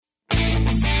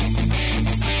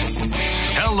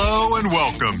Hello and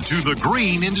welcome to the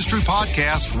Green Industry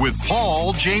Podcast with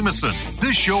Paul Jameson.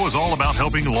 This show is all about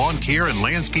helping lawn care and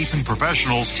landscaping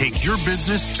professionals take your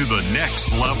business to the next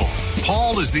level.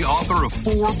 Paul is the author of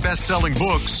 4 best-selling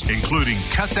books, including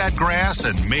Cut That Grass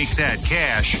and Make That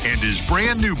Cash, and his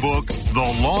brand new book,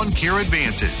 The Lawn Care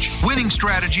Advantage, Winning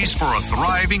Strategies for a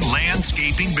Thriving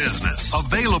Landscaping Business.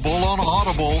 Available on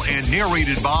Audible and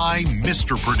narrated by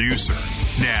Mr. Producer.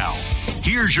 Now,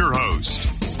 here's your host,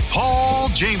 Paul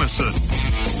Jameson.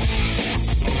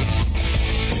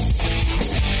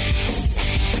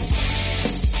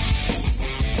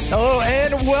 Hello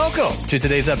and welcome to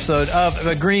today's episode of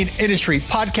the Green Industry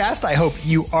Podcast. I hope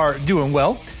you are doing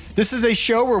well. This is a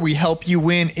show where we help you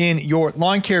win in your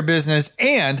lawn care business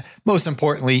and, most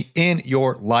importantly, in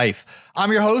your life.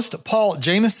 I'm your host, Paul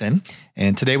Jameson,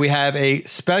 and today we have a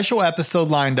special episode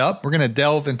lined up. We're going to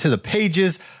delve into the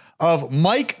pages of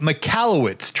Mike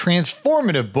Michalowicz's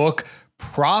transformative book,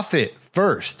 Profit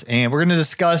First. And we're going to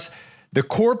discuss the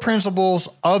core principles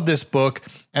of this book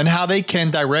and how they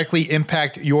can directly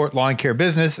impact your lawn care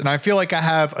business. And I feel like I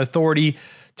have authority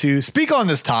to speak on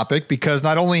this topic because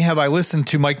not only have I listened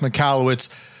to Mike Michalowicz's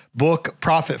book,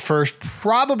 Profit First,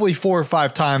 probably 4 or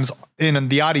 5 times in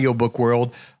the audiobook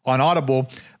world on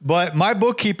Audible, but my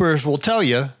bookkeepers will tell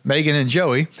you, Megan and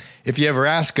Joey, if you ever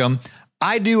ask them,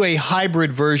 I do a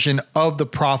hybrid version of the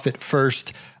Profit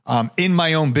First in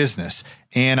my own business.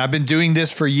 And I've been doing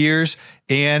this for years,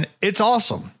 and it's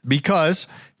awesome because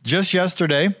just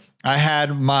yesterday I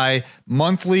had my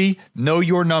monthly Know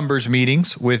Your Numbers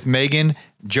meetings with Megan,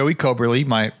 Joey Coberly,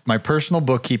 my personal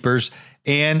bookkeepers,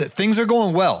 and things are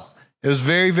going well. It was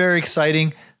very, very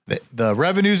exciting. The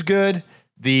revenue's good.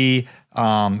 The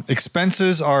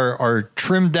expenses are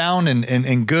trimmed down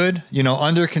and good,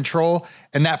 under control.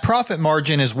 And that profit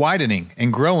margin is widening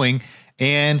and growing.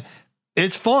 And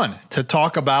it's fun to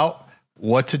talk about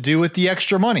what to do with the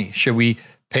extra money. Should we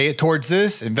pay it towards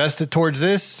this, invest it towards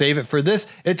this, save it for this?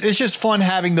 It's just fun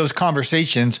having those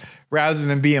conversations rather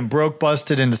than being broke,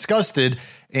 busted, and disgusted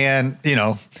and,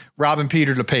 robbing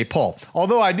Peter to pay Paul.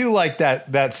 Although I do like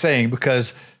that saying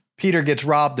because Peter gets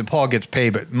robbed and Paul gets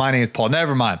paid, but my name is Paul.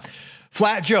 Never mind.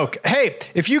 Flat joke. Hey,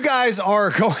 if you guys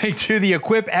are going to the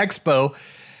Equip Expo,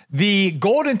 the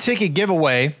golden ticket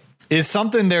giveaway is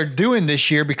something they're doing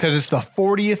this year because it's the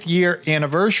 40th year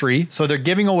anniversary. So they're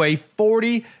giving away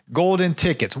 40 golden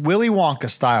tickets, Willy Wonka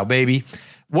style, baby.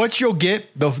 What you'll get,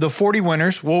 the 40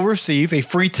 winners will receive a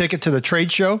free ticket to the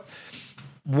trade show.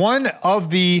 One of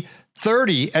the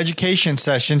 30 education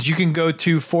sessions you can go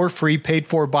to for free, paid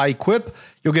for by Equip.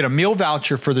 You'll get a meal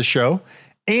voucher for the show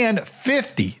and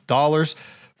 $50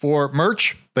 for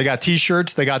merch. They got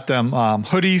t-shirts, they got them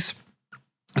hoodies,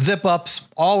 zip ups,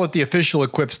 all at the official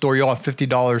Equip store. You'll have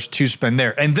 $50 to spend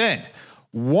there. And then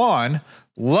one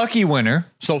lucky winner.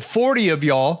 So 40 of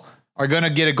y'all are going to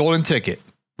get a golden ticket.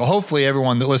 Well, hopefully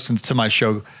everyone that listens to my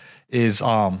show is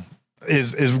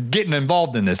getting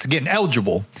involved in this, getting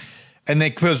eligible. And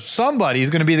because somebody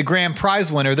is going to be the grand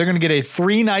prize winner, they're going to get a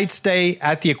 3-night stay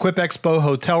at the Equip Expo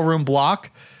hotel room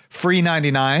block, free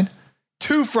 $99,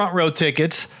 2 front row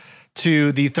tickets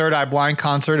to the Third Eye Blind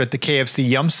concert at the KFC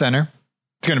Yum Center.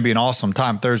 It's going to be an awesome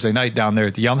time Thursday night down there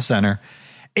at the Yum Center.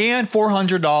 And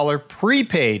 $400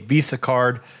 prepaid Visa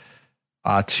card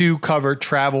to cover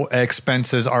travel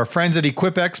expenses. Our friends at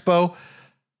Equip Expo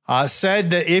said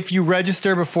that if you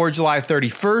register before July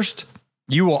 31st,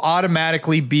 you will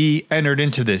automatically be entered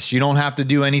into this. You don't have to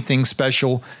do anything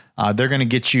special. They're going to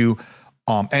get you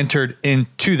entered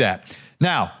into that.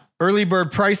 Now, early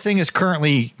bird pricing is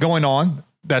currently going on.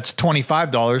 That's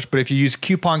 $25. But if you use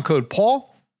coupon code Paul,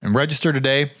 and register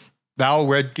today,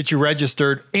 that'll get you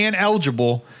registered and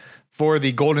eligible for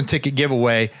the golden ticket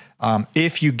giveaway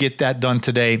if you get that done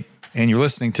today and you're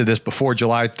listening to this before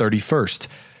July 31st,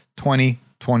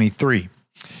 2023.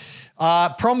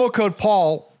 Promo code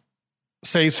Paul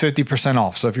saves 50%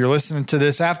 off. So if you're listening to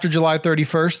this after July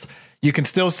 31st, you can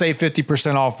still save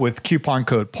 50% off with coupon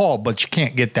code Paul, but you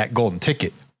can't get that golden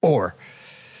ticket or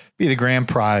be the grand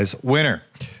prize winner.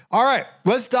 All right,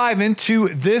 let's dive into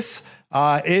this.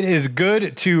 It is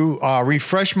good to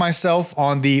refresh myself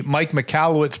on the Mike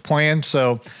Michalowicz plan.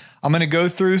 So I'm going to go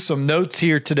through some notes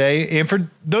here today. And for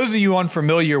those of you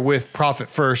unfamiliar with Profit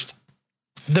First,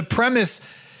 the premise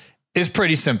is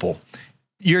pretty simple.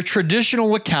 Your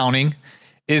traditional accounting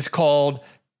is called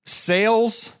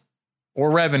sales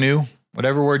or revenue,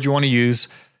 whatever word you want to use,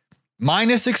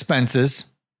 minus expenses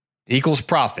equals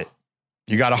profit.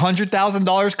 You got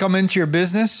 $100,000 come into your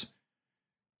business.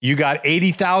 You got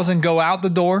 $80,000 go out the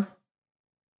door,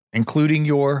 including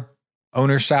your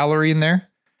owner's salary in there.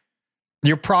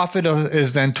 Your profit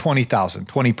is then $20,000,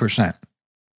 20%.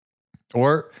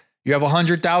 Or you have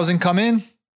 100,000 come in,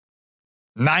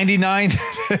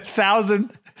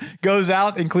 99,000 goes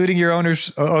out, including your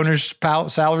owner's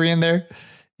salary in there.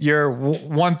 Your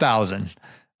 1,000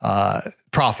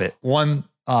 profit.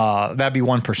 That'd be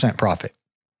 1% profit.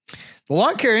 The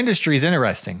lawn care industry is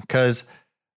interesting because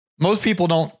most people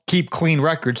don't keep clean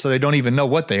records, so they don't even know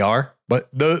what they are.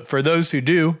 But for those who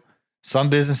do,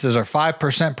 some businesses are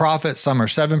 5% profit, some are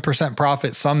 7%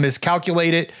 profit, some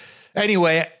miscalculate it.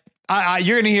 Anyway,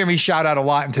 you're going to hear me shout out a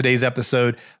lot in today's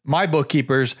episode. My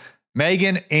bookkeepers,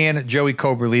 Megan and Joey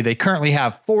Coberly, they currently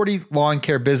have 40 lawn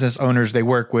care business owners they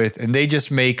work with, and they just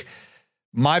make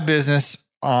my business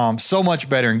so much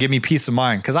better and give me peace of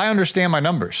mind because I understand my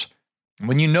numbers.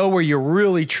 When you know where you're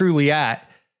really, truly at,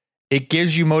 it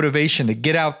gives you motivation to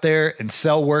get out there and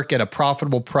sell work at a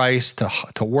profitable price,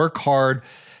 to work hard,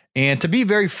 and to be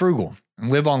very frugal and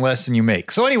live on less than you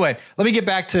make. So anyway, let me get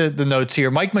back to the notes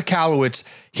here. Mike Michalowicz,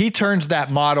 he turns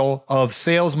that model of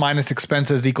sales minus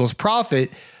expenses equals profit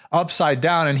upside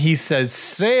down, and he says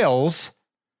sales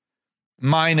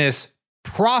minus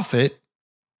profit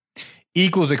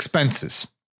equals expenses.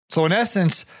 So in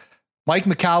essence, Mike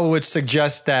Michalowicz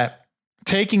suggests that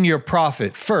taking your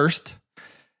profit first,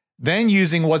 then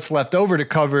using what's left over to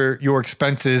cover your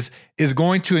expenses is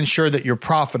going to ensure that you're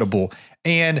profitable.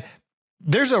 And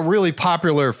there's a really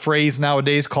popular phrase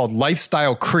nowadays called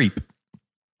lifestyle creep.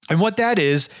 And what that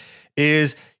is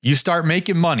you start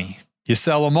making money. You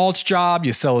sell a mulch job,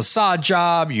 you sell a sod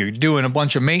job, you're doing a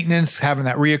bunch of maintenance, having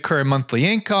that reoccurring monthly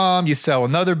income. You sell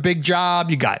another big job,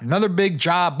 you got another big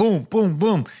job, boom, boom,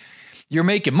 boom. You're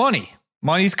making money.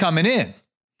 Money's coming in.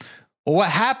 Well, what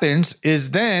happens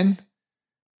is then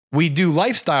we do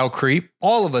lifestyle creep.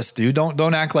 All of us do.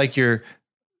 Don't act like you're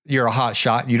a hot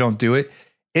shot and you don't do it.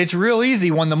 It's real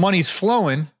easy when the money's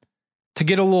flowing to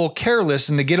get a little careless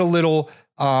and to get a little,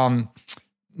 I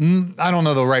don't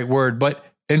know the right word, but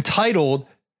entitled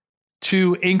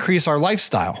to increase our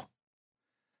lifestyle.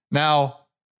 Now,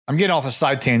 I'm getting off a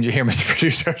side tangent here, Mr.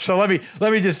 Producer. So let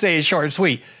me just say it short and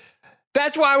sweet.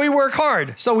 That's why we work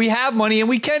hard. So we have money and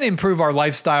we can improve our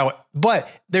lifestyle, but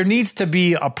there needs to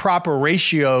be a proper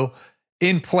ratio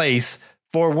in place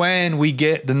for when we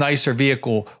get the nicer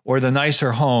vehicle or the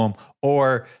nicer home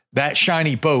or that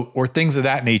shiny boat or things of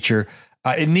that nature.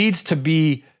 It needs to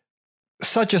be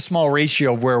such a small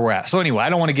ratio of where we're at. So anyway, I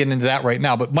don't want to get into that right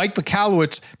now, but Mike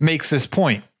Michalowicz makes this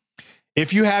point.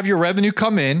 If you have your revenue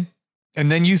come in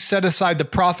and then you set aside the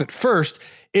profit first,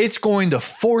 it's going to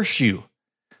force you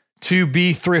to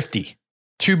be thrifty,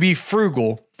 to be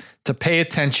frugal, to pay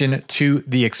attention to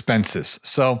the expenses.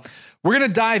 So we're going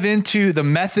to dive into the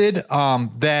method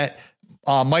that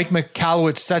Mike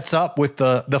Michalowicz sets up with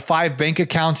the 5 bank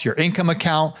accounts: your income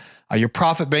account, your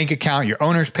profit bank account, your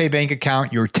owner's pay bank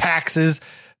account, your taxes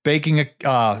banking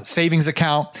savings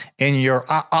account, and your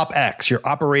OpEx, your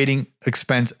operating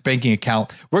expense banking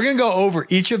account. We're going to go over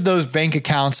each of those bank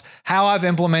accounts, how I've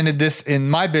implemented this in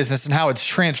my business and how it's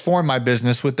transformed my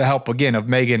business with the help, again, of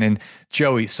Megan and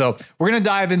Joey. So we're going to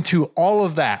dive into all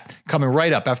of that coming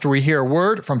right up after we hear a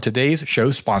word from today's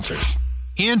show sponsors.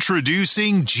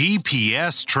 Introducing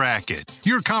GPS Track It,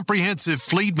 your comprehensive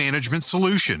fleet management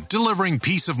solution, delivering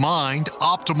peace of mind,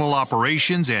 optimal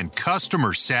operations, and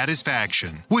customer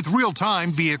satisfaction. With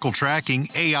real-time vehicle tracking,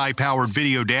 AI-powered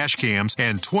video dash cams,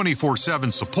 and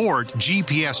 24/7 support,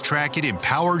 GPS Track It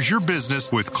empowers your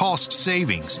business with cost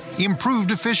savings,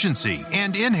 improved efficiency,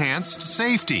 and enhanced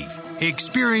safety.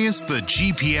 Experience the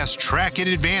GPS Track It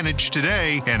advantage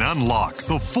today and unlock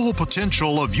the full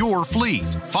potential of your fleet.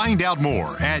 Find out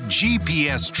more at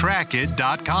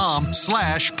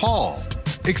gpstrackit.com/Paul.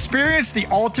 Experience the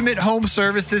ultimate home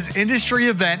services industry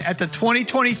event at the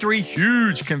 2023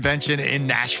 Huge Convention in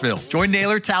Nashville. Join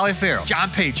Naylor Taliaferro,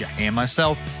 John Pajak, and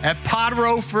myself at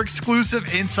Podrow for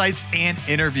exclusive insights and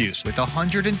interviews with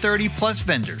 130 plus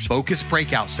vendors, focused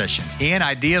breakout sessions, and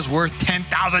ideas worth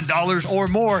 $10,000 or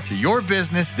more to your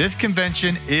business. This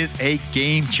convention is a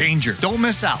game changer. Don't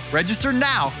miss out. Register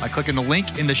now by clicking the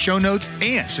link in the show notes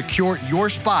and secure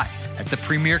your spot at the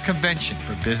premier convention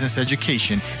for business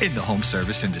education in the home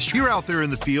service industry. You're out there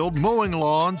in the field mowing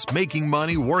lawns, making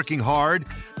money, working hard,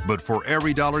 but for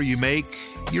every dollar you make,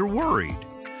 you're worried.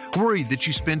 Worried that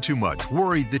you spend too much,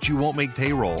 worried that you won't make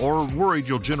payroll, or worried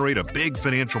you'll generate a big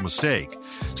financial mistake.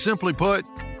 Simply put,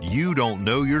 you don't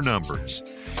know your numbers.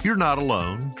 You're not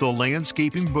alone. The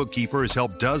Landscaping Bookkeeper has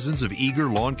helped dozens of eager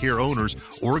lawn care owners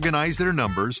organize their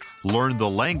numbers, learn the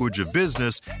language of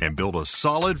business, and build a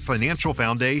solid financial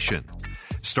foundation.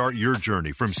 Start your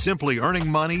journey from simply earning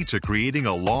money to creating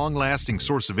a long-lasting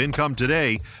source of income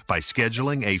today by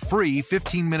scheduling a free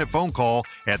 15-minute phone call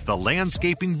at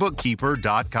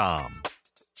thelandscapingbookkeeper.com.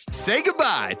 Say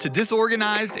goodbye to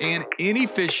disorganized and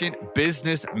inefficient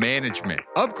business management.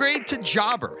 Upgrade to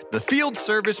Jobber, the field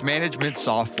service management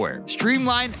software.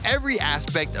 Streamline every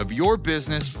aspect of your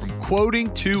business from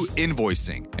quoting to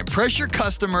invoicing. Impress your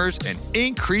customers and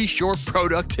increase your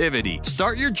productivity.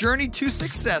 Start your journey to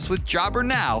success with Jobber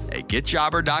now at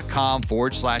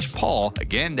getjobber.com/Paul.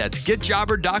 Again, that's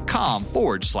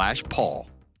getjobber.com/Paul.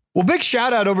 Well, big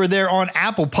shout out over there on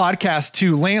Apple Podcasts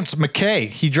to Lance McKay.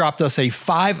 He dropped us a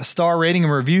 5-star rating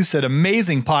and review, said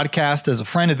amazing podcast as a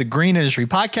friend of the Green Industry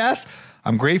Podcast.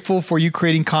 I'm grateful for you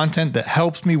creating content that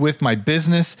helps me with my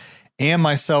business and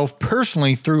myself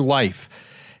personally through life.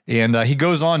 And he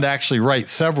goes on to actually write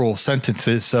several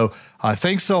sentences. So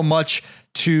thanks so much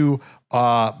to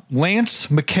Lance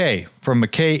McKay from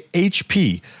McKay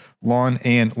HP Lawn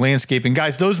and Landscaping.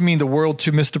 Guys, those mean the world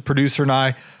to Mr. Producer and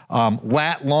I.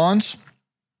 Lat Lawns,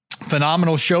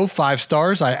 phenomenal show, 5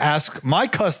 stars. I ask my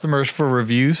customers for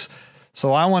reviews,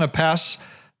 so I want to pass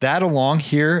that along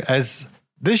here as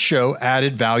this show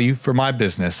added value for my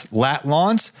business. Lat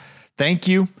Lawns, thank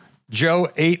you.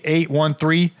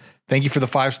 Joe8813, thank you for the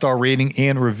 5-star rating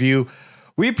and review.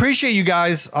 We appreciate you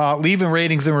guys leaving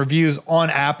ratings and reviews on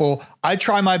Apple. I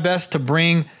try my best to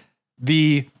bring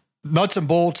the nuts and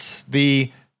bolts, the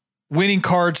winning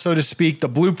card, so to speak, the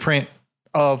blueprint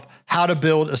of how to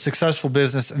build a successful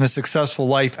business and a successful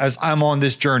life as I'm on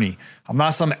this journey. I'm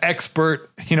not some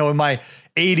expert, in my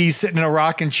 80s sitting in a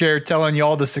rocking chair telling you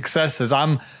all the successes.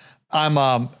 I'm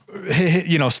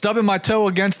stubbing my toe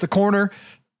against the corner,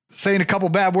 saying a couple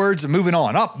bad words and moving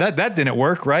on. That didn't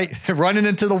work, right? Running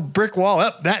into the brick wall.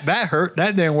 That hurt.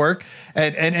 That didn't work.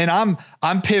 And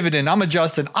I'm pivoting. I'm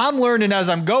adjusting. I'm learning as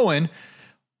I'm going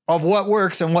of what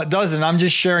works and what doesn't. I'm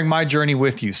just sharing my journey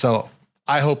with you. So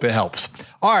I hope it helps.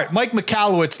 All right. Mike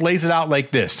Michalowicz lays it out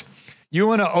like this. You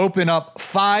want to open up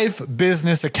 5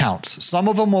 business accounts. Some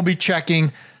of them will be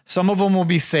checking. Some of them will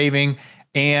be saving,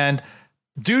 and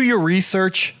do your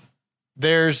research.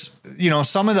 There's,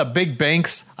 some of the big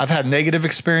banks I've had negative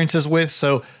experiences with.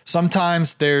 So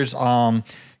sometimes there's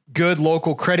good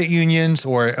local credit unions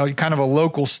or kind of a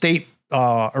local state,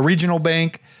 a regional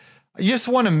bank. You just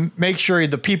want to make sure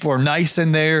the people are nice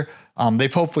in there.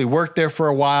 They've hopefully worked there for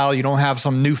a while. You don't have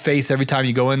some new face every time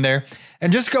you go in there,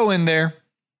 and just go in there,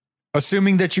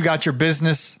 assuming that you got your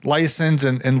business license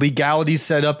and legalities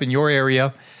set up in your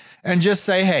area, and just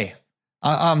say, hey,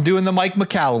 I'm doing the Mike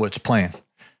Michalowicz plan.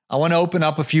 I want to open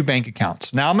up a few bank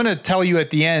accounts. Now I'm going to tell you at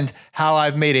the end how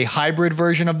I've made a hybrid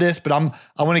version of this, but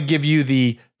I want to give you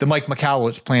the Mike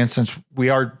Michalowicz plan since we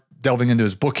are delving into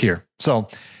his book here. So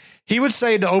he would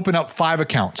say to open up 5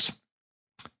 accounts.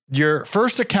 Your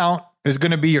first account is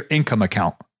going to be your income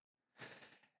account.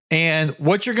 And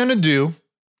what you're going to do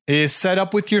is set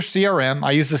up with your CRM.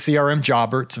 I use the CRM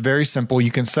Jobber. It's very simple.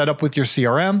 You can set up with your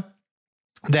CRM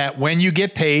that when you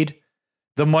get paid,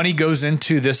 the money goes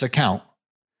into this account.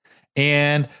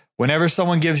 And whenever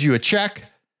someone gives you a check,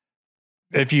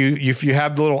 if you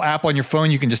have the little app on your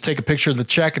phone, you can just take a picture of the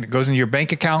check and it goes into your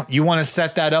bank account. You want to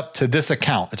set that up to this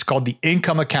account. It's called the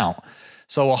income account.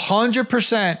 So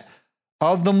 100%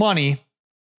 of the money,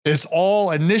 it's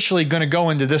all initially going to go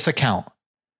into this account.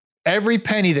 Every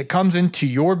penny that comes into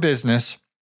your business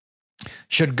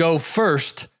should go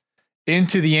first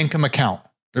into the income account.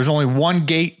 There's only one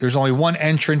gate. There's only one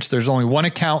entrance. There's only one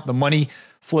account the money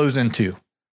flows into.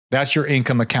 That's your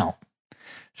income account.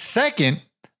 Second,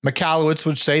 Michalowicz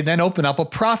would say, then open up a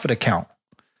profit account.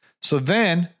 So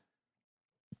then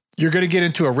you're going to get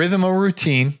into a rhythm or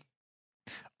routine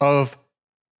of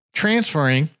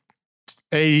transferring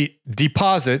a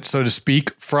deposit, so to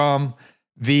speak, from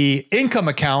the income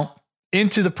account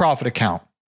into the profit account.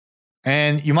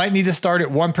 And you might need to start at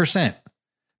 1%,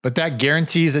 but that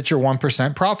guarantees that you're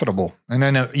 1% profitable. And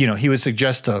then, he would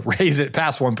suggest to raise it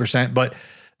past 1%, but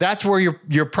that's where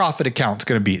your profit account is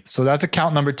going to be. So that's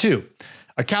account number 2.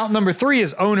 Account number 3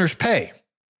 is owner's pay.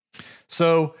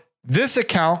 So this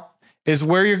account is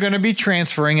where you're going to be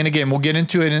transferring. And again, we'll get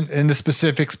into it in the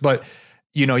specifics, but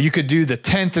you could do the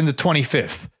 10th and the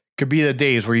 25th. Could be the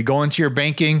days where you go into your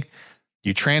banking,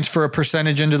 you transfer a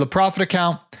percentage into the profit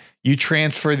account, you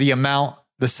transfer the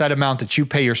set amount that you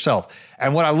pay yourself.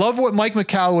 And what I love what Mike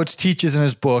Michalowicz teaches in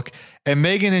his book, and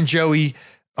Megan and Joey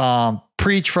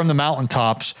preach from the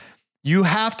mountaintops, you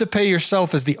have to pay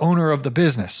yourself as the owner of the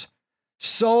business.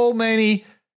 So many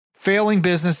failing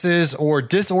businesses or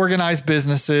disorganized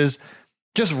businesses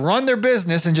just run their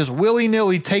business and just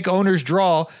willy-nilly take owner's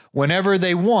draw whenever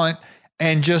they want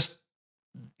and just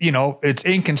it's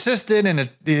inconsistent and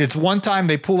it's one time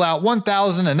they pull out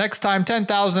 1,000, the next time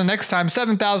 10,000, next time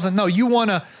 7,000. No, you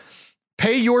want to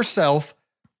pay yourself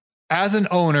as an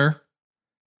owner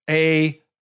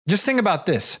just think about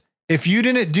this. If you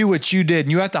didn't do what you did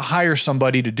and you have to hire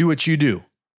somebody to do what you do,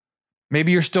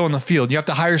 maybe you're still in the field. You have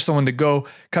to hire someone to go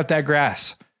cut that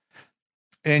grass.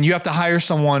 And you have to hire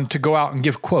someone to go out and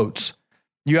give quotes.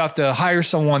 You have to hire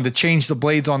someone to change the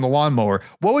blades on the lawnmower.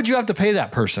 What would you have to pay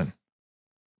that person?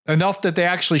 Enough that they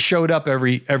actually showed up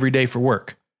every day for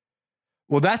work.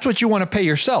 Well, that's what you want to pay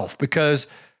yourself, because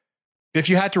if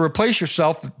you had to replace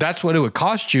yourself, that's what it would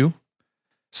cost you.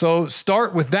 So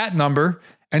start with that number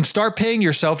and start paying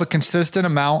yourself a consistent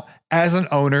amount as an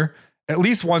owner, at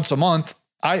least once a month.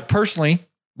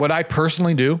 What I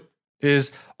personally do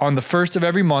is on the first of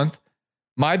every month,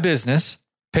 my business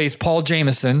pays Paul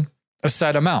Jameson a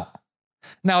set amount.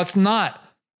 Now, it's not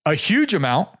a huge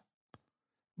amount,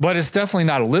 but it's definitely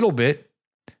not a little bit.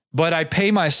 But I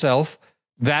pay myself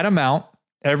that amount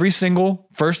every single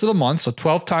first of the month. So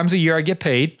 12 times a year I get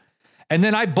paid. And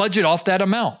then I budget off that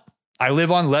amount. I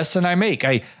live on less than I make.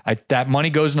 That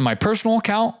money goes into my personal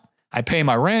account. I pay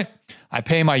my rent. I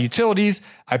pay my utilities.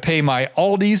 I pay my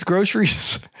Aldi's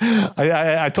groceries.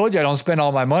 I told you I don't spend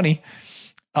all my money.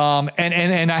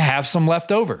 And I have some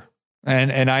left over.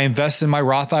 And I invest in my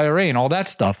Roth IRA and all that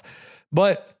stuff.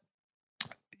 But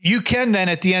you can then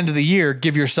at the end of the year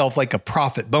give yourself like a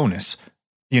profit bonus,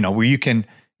 where you can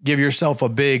give yourself a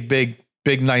big,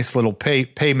 nice little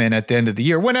payment at the end of the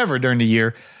year, whenever during the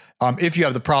year, if you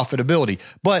have the profitability.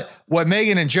 But what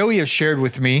Megan and Joey have shared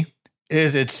with me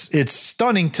is it's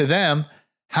stunning to them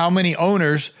how many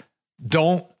owners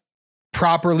don't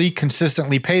properly,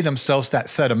 consistently pay themselves that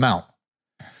set amount.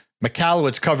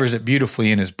 Michalowicz covers it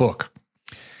beautifully in his book.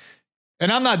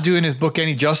 And I'm not doing his book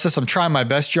any justice. I'm trying my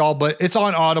best, y'all, but it's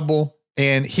on Audible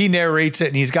and he narrates it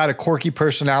and he's got a quirky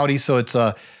personality. So it's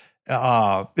a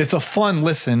fun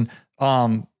listen.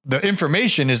 The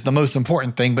information is the most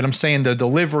important thing, but I'm saying the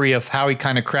delivery of how he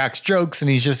kind of cracks jokes,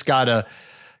 and he's just got a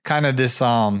kind of this,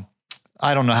 I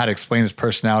don't know how to explain his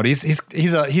personality.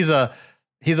 He's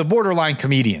a borderline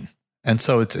comedian. And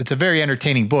so it's a very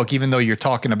entertaining book, even though you're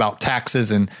talking about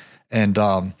taxes and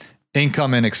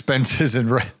income and expenses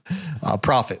and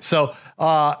profit. So,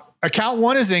 account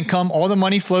one is income. All the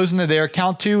money flows into there.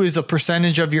 Account two is a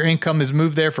percentage of your income is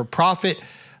moved there for profit.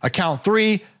 Account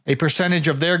three, a percentage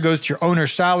of there goes to your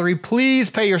owner's salary. Please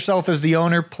pay yourself as the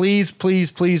owner. Please,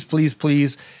 please, please, please,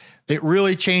 please. It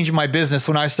really changed my business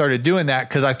when I started doing that,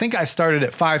 because I think I started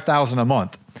at $5,000 a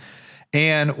month.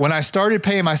 And when I started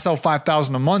paying myself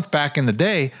 $5,000 a month back in the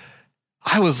day,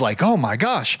 I was like, oh my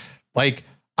gosh, like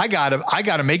I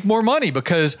gotta make more money,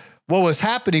 because what was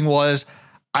happening was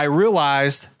I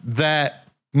realized that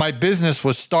my business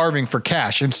was starving for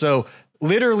cash. And so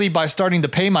literally by starting to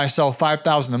pay myself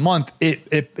 $5,000 a month,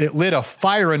 it lit a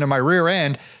fire into my rear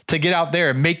end to get out there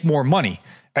and make more money.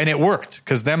 And it worked,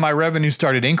 because then my revenue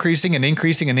started increasing and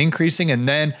increasing and increasing. And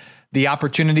then the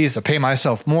opportunities to pay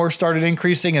myself more started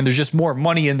increasing, and there's just more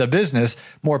money in the business,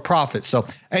 more profit. So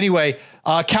anyway,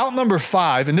 account number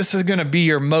 5, and this is going to be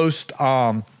your most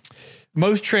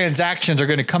transactions are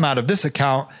going to come out of this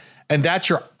account, and that's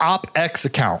your OpEx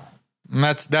account. And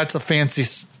that's a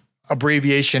fancy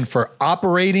abbreviation for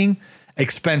operating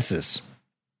expenses.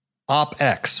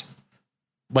 OpEx.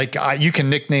 Like you can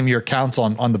nickname your accounts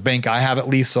on the bank. I have at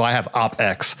least, so I have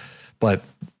OpEx, but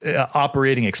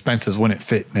operating expenses wouldn't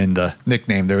fit in the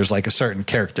nickname. There's like a certain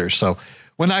character. So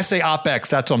when I say OpEx,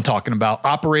 that's what I'm talking about.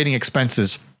 Operating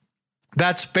expenses.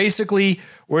 That's basically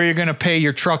where you're going to pay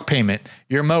your truck payment,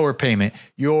 your mower payment,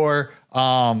 your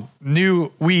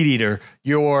new weed eater,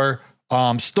 your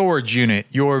storage unit,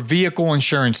 your vehicle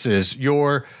insurances,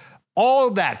 all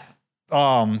of that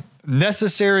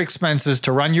necessary expenses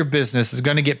to run your business is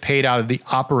going to get paid out of the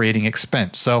operating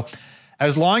expense. So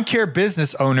as lawn care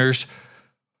business owners,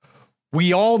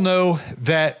 we all know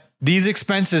that these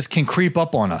expenses can creep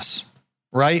up on us,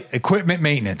 right? Equipment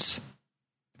maintenance,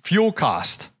 fuel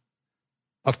cost,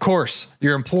 of course,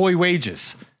 your employee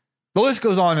wages. The list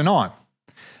goes on and on.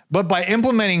 But by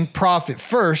implementing profit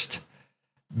first,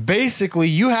 basically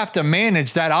you have to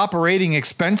manage that operating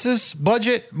expenses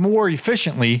budget more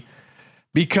efficiently,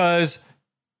 because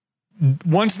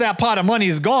once that pot of money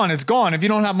is gone, it's gone. If you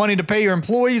don't have money to pay your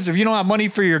employees, if you don't have money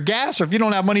for your gas, or if you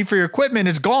don't have money for your equipment,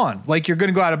 it's gone. Like you're going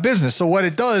to go out of business. So what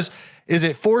it does is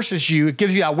it forces you, it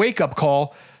gives you that wake up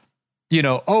call,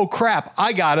 oh crap,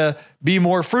 I got to be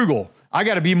more frugal. I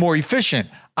got to be more efficient.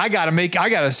 I got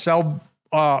to sell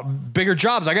bigger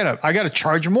jobs. I got to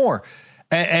charge more.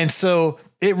 And so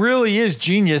it really is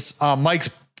genius, Mike's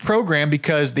program,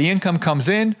 because the income comes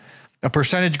in, A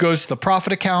percentage goes to the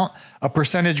profit account. A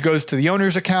percentage goes to the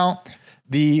owner's account.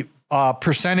 The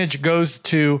percentage goes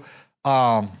to,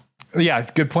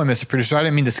 good point, Mr. Producer. I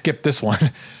didn't mean to skip this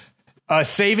one. A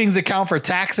savings account for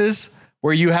taxes,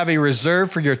 where you have a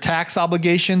reserve for your tax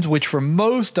obligations, which for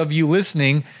most of you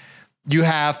listening, you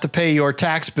have to pay your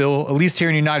tax bill, at least here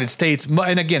in the United States.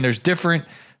 And again, there's different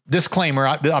disclaimer.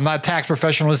 I'm not a tax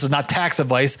professional. This is not tax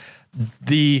advice.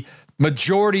 The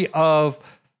majority of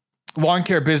lawn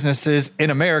care businesses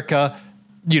in America,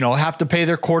 have to pay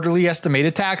their quarterly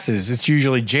estimated taxes. It's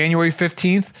usually January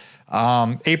 15th,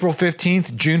 April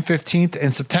 15th, June 15th,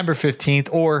 and September 15th,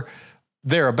 or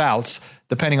thereabouts,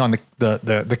 depending on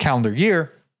the calendar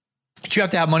year. But you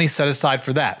have to have money set aside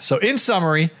for that. So in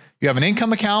summary, you have an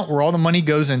income account where all the money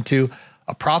goes into,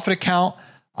 a profit account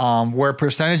where a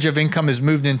percentage of income is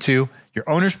moved into, your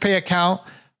owner's pay account,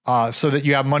 so that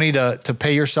you have money to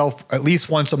pay yourself at least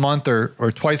once a month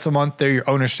or twice a month. They're your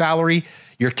owner's salary.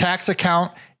 Your tax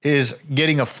account is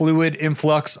getting a fluid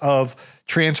influx of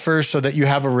transfers so that you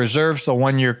have a reserve. So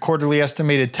when your quarterly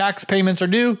estimated tax payments are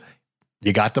due,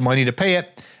 you got the money to pay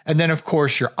it. And then, of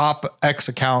course, your OpEx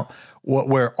account,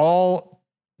 where all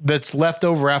that's left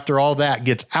over after all that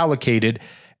gets allocated.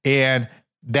 And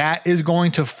that is going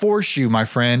to force you, my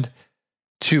friend,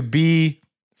 to be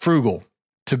frugal,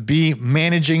 to be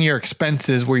managing your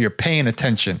expenses where you're paying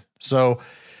attention. So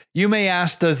you may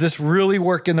ask, does this really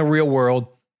work in the real world?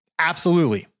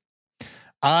 Absolutely.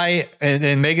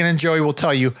 And Megan and Joey will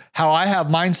tell you how I have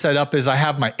mine set up is I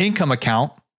have my income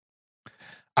account,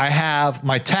 I have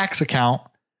my tax account,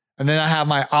 and then I have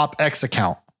my OpEx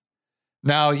account.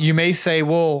 Now you may say,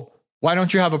 well, why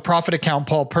don't you have a profit account,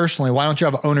 Paul, personally? Why don't you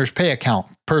have an owner's pay account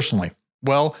personally?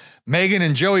 Well, Megan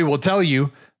and Joey will tell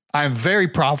you I'm very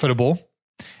profitable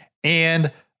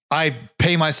and I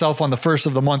pay myself on the first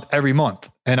of the month every month.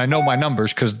 And I know my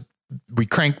numbers because we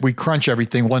crunch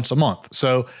everything once a month.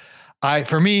 So I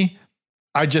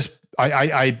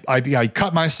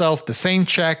cut myself the same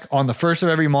check on the first of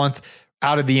every month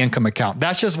out of the income account.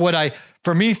 That's just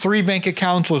for me, 3 bank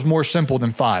accounts was more simple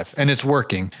than 5, and it's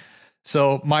working.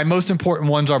 So my most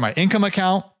important ones are my income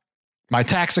account, my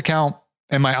tax account,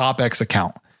 and my OpEx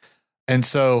account. And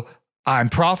so I'm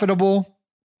profitable.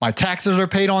 My taxes are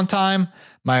paid on time.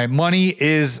 My money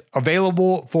is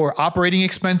available for operating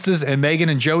expenses, and Megan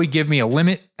and Joey give me a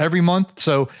limit every month.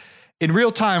 So in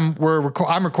real time,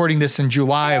 I'm recording this in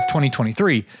July of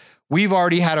 2023. We've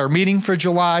already had our meeting for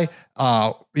July.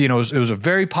 It was a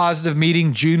very positive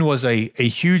meeting. June was a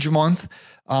huge month,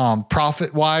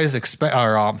 profit-wise,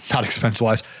 not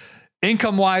expense-wise,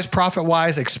 income-wise,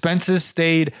 profit-wise. Expenses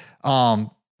stayed,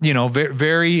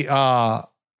 very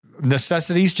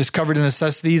necessities, just covered the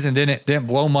necessities, and didn't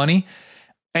blow money.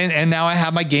 And now I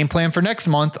have my game plan for next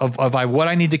month of what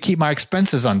I need to keep my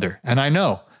expenses under. And I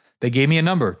know they gave me a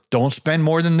number. Don't spend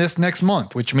more than this next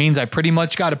month, which means I pretty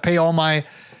much got to pay all my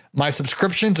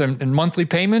subscriptions and monthly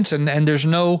payments. And there's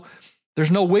no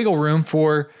wiggle room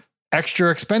for extra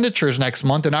expenditures next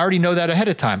month. And I already know that ahead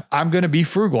of time. I'm going to be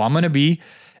frugal. I'm going to be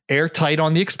airtight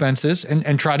on the expenses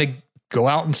and try to go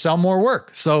out and sell more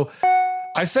work. So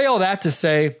I say all that to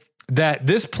say that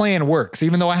this plan works.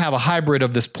 Even though I have a hybrid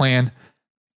of this plan,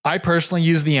 I personally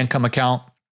use the income account.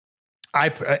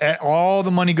 All the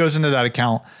money goes into that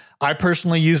account. I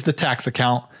personally use the tax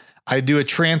account. I do a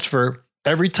transfer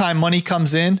every time money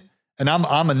comes in, and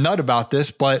I'm a nut about this,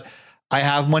 but I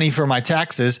have money for my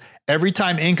taxes. Every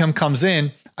time income comes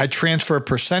in, I transfer a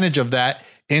percentage of that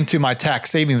into my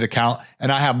tax savings account,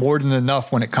 and I have more than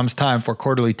enough when it comes time for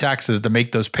quarterly taxes to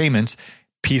make those payments.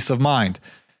 Peace of mind.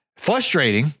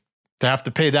 Frustrating to have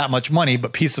to pay that much money,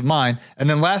 but peace of mind. And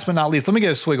then last but not least, let me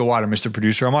get a swig of water, Mr.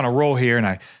 Producer. I'm on a roll here, and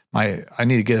I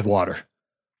need to get water.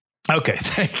 Okay,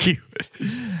 thank you.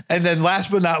 And then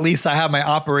last but not least, I have my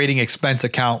operating expense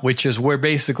account, which is where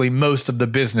basically most of the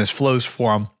business flows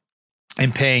from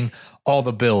and paying all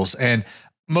the bills. And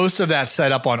most of that's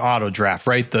set up on auto draft,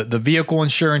 right? The vehicle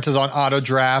insurance is on auto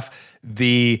draft.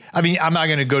 I'm not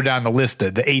going to go down the list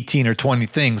of the 18 or 20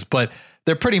 things, but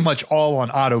they're pretty much all on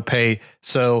auto pay.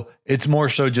 So it's more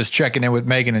so just checking in with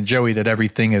Megan and Joey that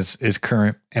everything is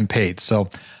current and paid. So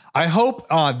I hope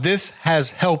this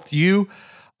has helped you.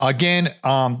 Again,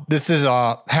 this is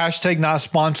a hashtag not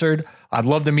sponsored. I'd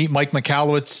love to meet Mike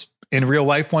Michalowicz in real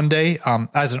life one day.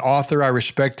 As an author, I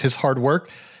respect his hard work.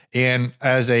 And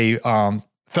as a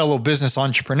fellow business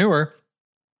entrepreneur,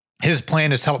 his plan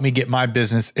has helped me get my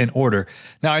business in order.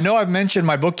 Now, I know I've mentioned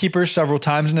my bookkeepers several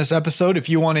times in this episode. If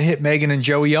you want to hit Megan and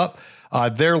Joey up,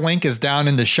 their link is down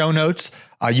in the show notes.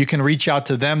 You can reach out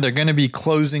to them. They're going to be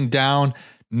closing down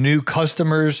new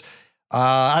customers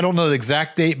I don't know the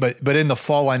exact date, but in the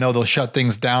fall, I know they'll shut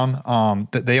things down.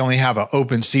 They only have an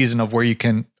open season of where you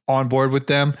can onboard with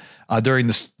them during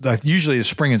usually the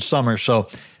spring and summer. So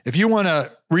if you want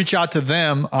to reach out to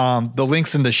them, the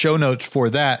link's in the show notes for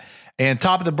that. And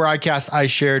top of the broadcast, I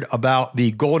shared about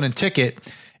the golden ticket.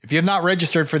 If you have not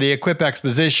registered for the Equip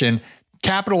Exposition,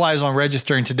 capitalize on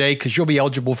registering today because you'll be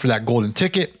eligible for that golden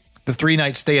ticket, the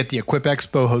 3-night stay at the Equip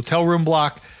Expo hotel room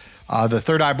block, the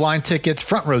Third Eye Blind tickets,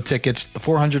 front row tickets, the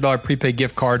 $400 prepaid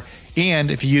gift card, and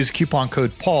if you use coupon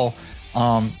code Paul,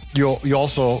 you'll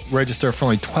also register for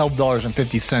only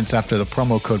 $12.50 after the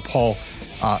promo code Paul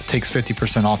takes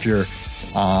 50% off your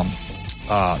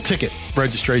ticket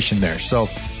registration there. So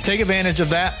take advantage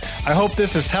of that. I hope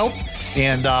this has helped,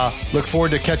 and look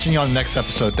forward to catching you on the next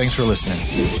episode. Thanks for listening.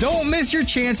 Don't miss your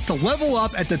chance to level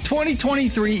up at the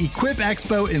 2023 Equip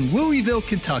Expo in Louisville,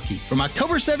 Kentucky. From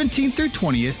October 17th through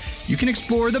 20th, you can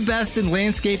explore the best in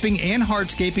landscaping and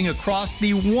hardscaping across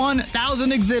the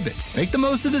 1,000 exhibits. Make the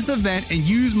most of this event and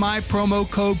use my promo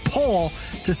code PAUL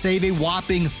to save a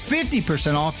whopping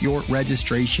 50% off your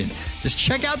registration. Just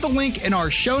check out the link in our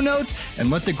show notes and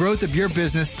let the growth of your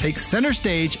business take center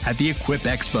stage at the Equip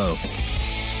Expo.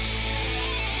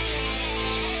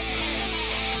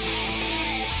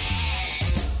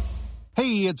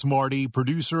 Hey, it's Marty,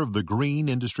 producer of the Green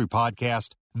Industry Podcast.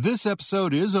 This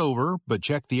episode is over, but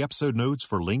check the episode notes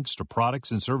for links to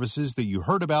products and services that you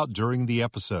heard about during the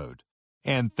episode.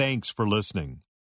 And thanks for listening.